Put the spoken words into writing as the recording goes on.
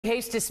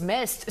Case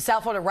dismissed.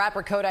 South Florida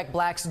rapper Kodak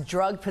Black's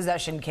drug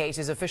possession case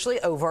is officially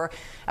over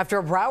after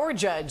a Broward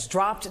judge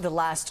dropped the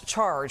last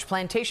charge.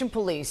 Plantation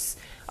police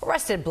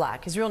arrested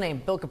Black, his real name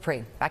Bill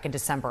Kapri, back in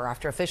December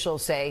after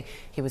officials say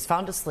he was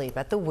found asleep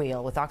at the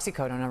wheel with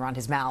oxycodone around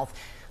his mouth.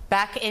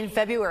 Back in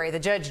February, the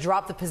judge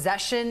dropped the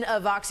possession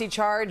of oxy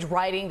charge,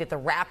 writing that the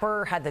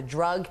rapper had the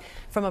drug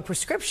from a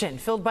prescription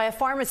filled by a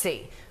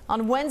pharmacy.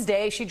 On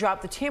Wednesday, she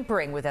dropped the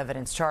tampering with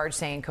evidence charge,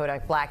 saying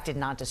Kodak Black did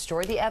not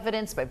destroy the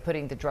evidence by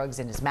putting the drugs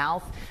in his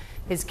mouth.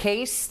 His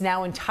case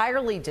now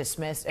entirely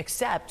dismissed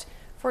except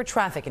for a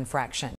traffic infraction.